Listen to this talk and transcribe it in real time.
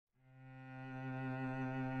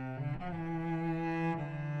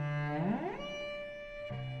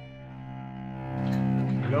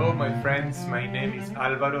my friends, my name is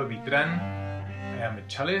Álvaro Bitrán. I am a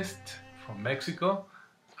cellist from Mexico.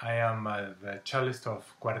 I am the cellist of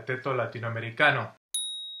Cuarteto Latinoamericano.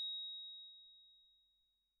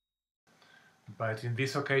 But in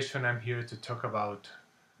this occasion I'm here to talk about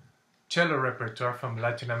cello repertoire from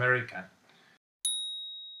Latin America.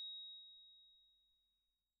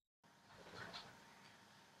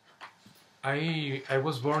 I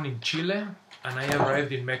was born in Chile and I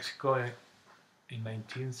arrived in Mexico in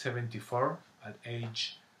 1974 at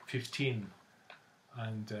age 15,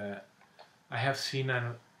 and I have seen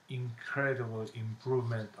an incredible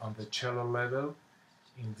improvement on the cello level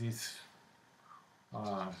in these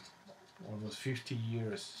almost 50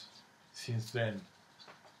 years since then.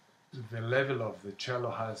 The level of the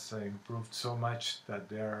cello has improved so much that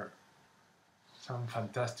there are some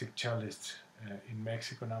fantastic cellists in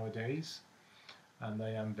Mexico nowadays, and I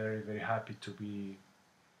am very happy to be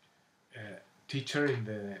a teacher in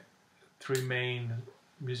the three main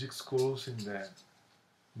music schools in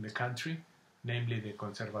the country, namely the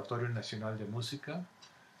Conservatorio Nacional de Música,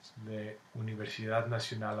 the Universidad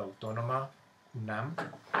Nacional Autónoma, UNAM,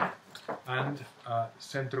 and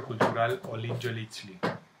Centro Cultural Olinjo-Litzli.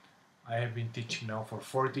 I have been teaching now for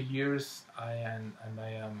 40 years, and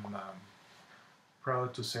I am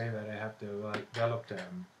proud to say that I have developed a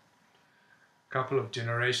couple of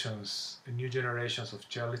generations, new generations of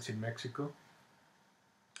cellists in Mexico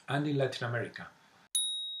and in Latin America.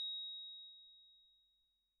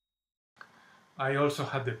 I also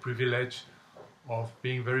had the privilege of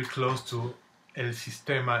being very close to El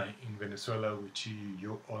Sistema in Venezuela, which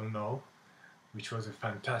you all know, which was a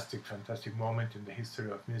fantastic moment in the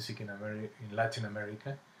history of music in Latin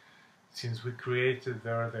America, since we created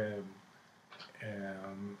there the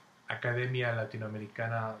Academia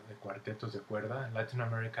Latinoamericana de Cuartetos de Cuerda, Latin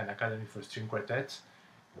American Academy for String Quartets.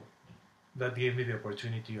 That gave me the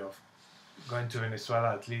opportunity of going to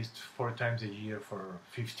Venezuela at least 4 times a year for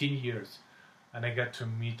 15 years, and I got to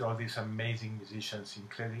meet all these amazing musicians,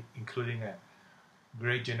 including a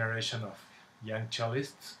great generation of young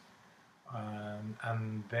cellists.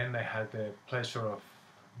 And then I had the pleasure of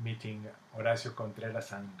meeting Horacio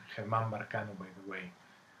Contreras and Germán Marcano, by the way.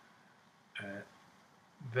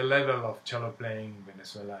 The level of cello playing in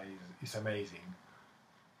Venezuela is amazing.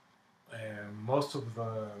 Most of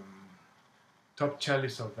the top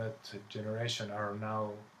cellists of that generation are now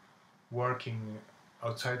working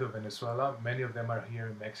outside of Venezuela. Many of them are here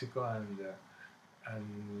in Mexico,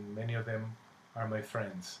 and many of them are my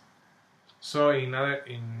friends. So in a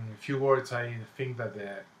few words, I think that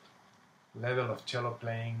the level of cello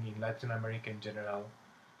playing in Latin America in general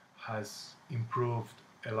has improved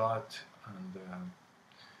a lot, and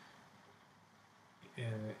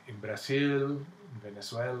in Brazil, in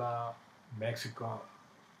Venezuela, Mexico,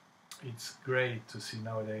 it's great to see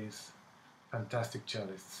nowadays fantastic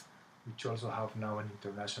cellists, which also have now an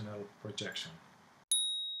international projection.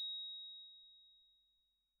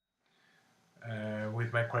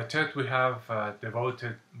 With my quartet, we have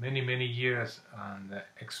devoted many years on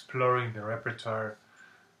exploring the repertoire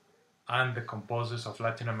and the composers of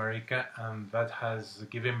Latin America, and that has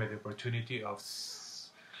given me the opportunity of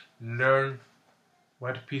learn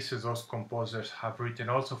what pieces those composers have written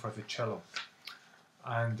also for the cello.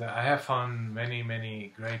 And I have found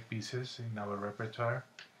many great pieces in our repertoire,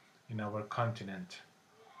 in our continent.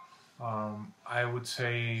 I would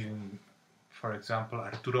say, for example,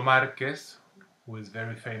 Arturo Márquez, who is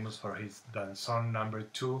very famous for his Danzón No.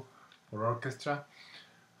 2 for orchestra,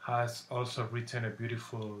 has also written a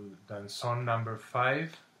beautiful Danzón No.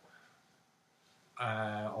 5,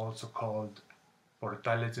 also called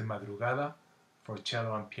Portales de Madrugada, for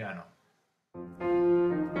cello and piano.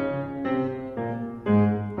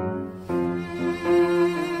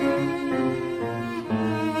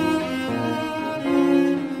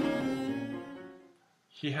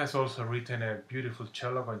 He has also written a beautiful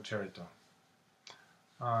cello concerto.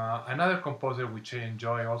 Another composer which I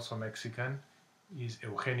enjoy, also Mexican, is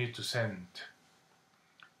Eugenio Toussaint.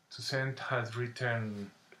 Toussaint has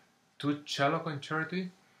written 2 cello concerti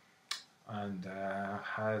and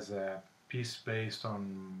has a piece based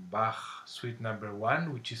on Bach Suite No.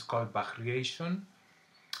 1, which is called Variation,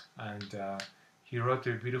 and he wrote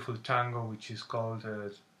a beautiful tango which is called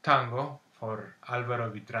Tango for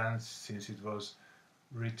Álvaro Bitrán, since it was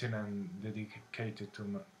written and dedicated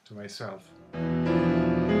to myself.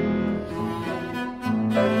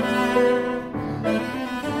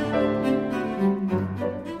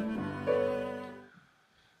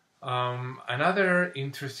 Another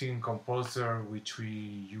interesting composer, which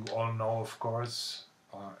you all know, of course,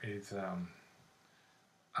 is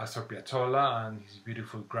Astor Piazzolla and his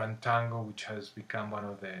beautiful Grand Tango, which has become one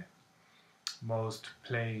of the most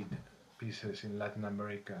played pieces in Latin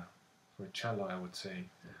America for cello, I would say.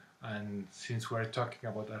 And since we're talking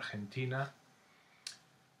about Argentina,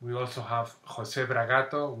 we also have José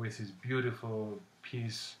Bragato with his beautiful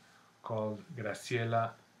piece called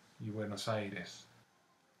Graciela y Buenos Aires.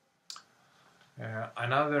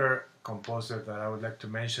 Another composer that I would like to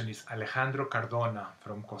mention is Alejandro Cardona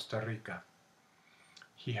from Costa Rica.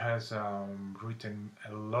 He has written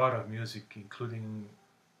a lot of music, including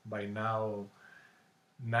by now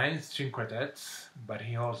 9 string quartets, but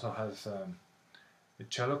he also has a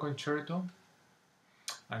cello concerto,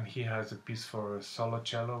 and he has a piece for solo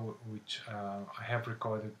cello, which I have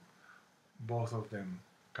recorded both of them.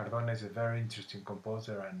 Cardona is a very interesting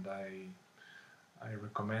composer, and I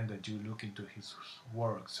recommend that you look into his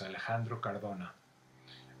works. Alejandro Cardona.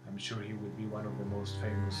 I'm sure he will be one of the most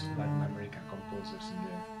famous Latin American composers in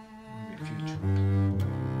the future.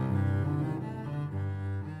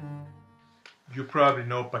 You probably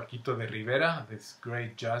know Paquito de Rivera, this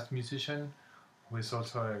great jazz musician, who is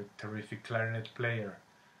also a terrific clarinet player.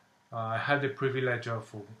 I had the privilege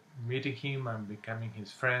of meeting him and becoming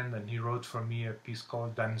his friend, and he wrote for me a piece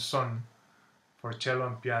called Danzón for cello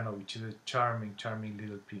and piano, which is a charming, charming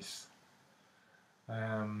little piece.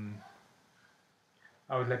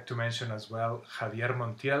 I would like to mention as well Javier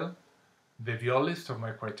Montiel, the violist of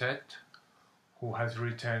my quartet, who has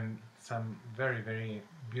written some very, very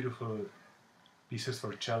beautiful pieces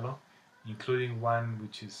for cello, including one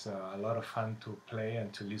which is a lot of fun to play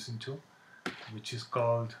and to listen to, which is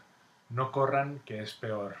called No corran que es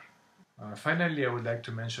peor. Finally, I would like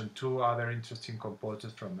to mention 2 other interesting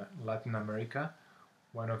composers from Latin America.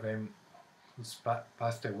 One of them who's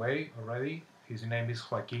passed away already. His name is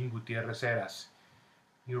Joaquín Gutierrez Heras.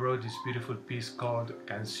 He wrote this beautiful piece called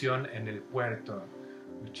Canción en el Puerto,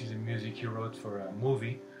 which is a music he wrote for a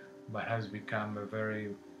movie, but has become a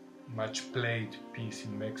very much played piece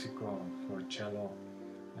in Mexico for cello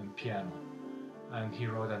and piano. And he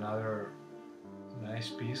wrote another nice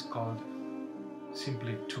piece called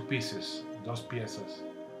simply 2 pieces, dos piezas,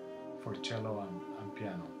 for cello and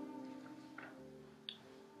piano.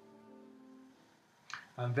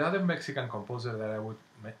 And the other Mexican composer that I would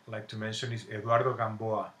like to mention is Eduardo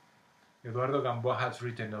Gamboa. Eduardo Gamboa has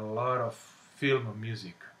written a lot of film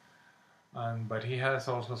music, but he has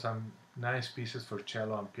also some nice pieces for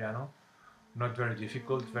cello and piano. Not very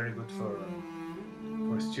difficult, very good for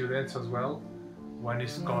students as well. One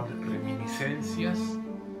is called Reminiscencias,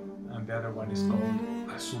 and the other one is called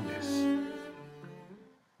Azules.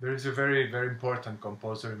 There is a very, very important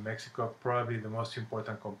composer in Mexico, probably the most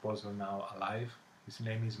important composer now alive. His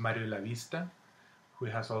name is Mario Lavista, who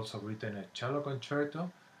has also written a cello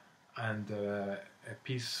concerto and a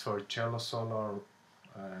piece for cello solo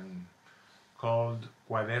called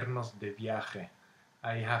Cuadernos de Viaje.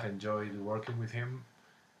 I have enjoyed working with him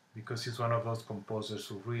because he's one of those composers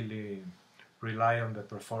who really rely on the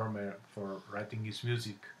performer for writing his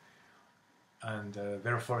music, and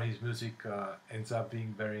therefore his music ends up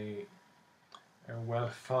being very well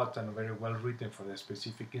thought and very well written for the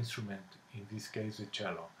specific instrument, in this case the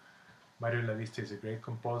cello. Mario Lavista is a great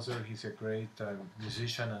composer, he's a great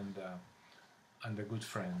musician and a good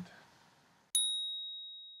friend.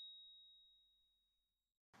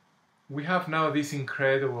 We have now this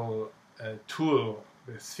incredible tool,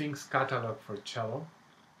 the Sphinx catalog for cello,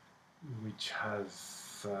 which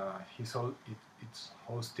has it's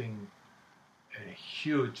hosting a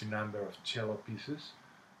huge number of cello pieces,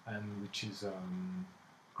 and which is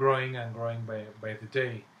growing and growing by the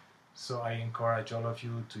day. So I encourage all of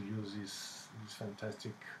you to use this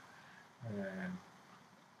fantastic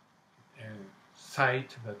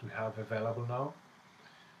site that we have available now.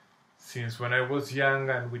 Since when I was young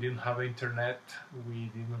and we didn't have internet, we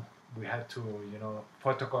had to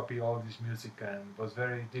photocopy all this music, and it was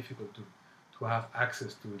very difficult to have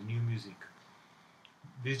access to new music.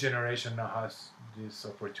 This generation now has this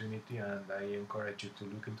opportunity, and I encourage you to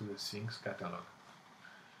look into the Sphinx catalog.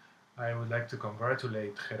 I would like to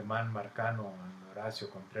congratulate Germán Marcano and Horacio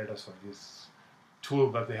Contreras for this tool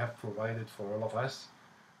that they have provided for all of us,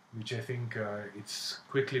 which I think it's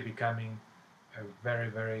quickly becoming a very,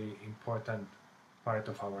 very important part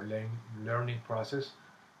of our learning process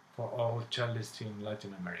for all cellists in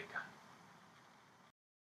Latin America.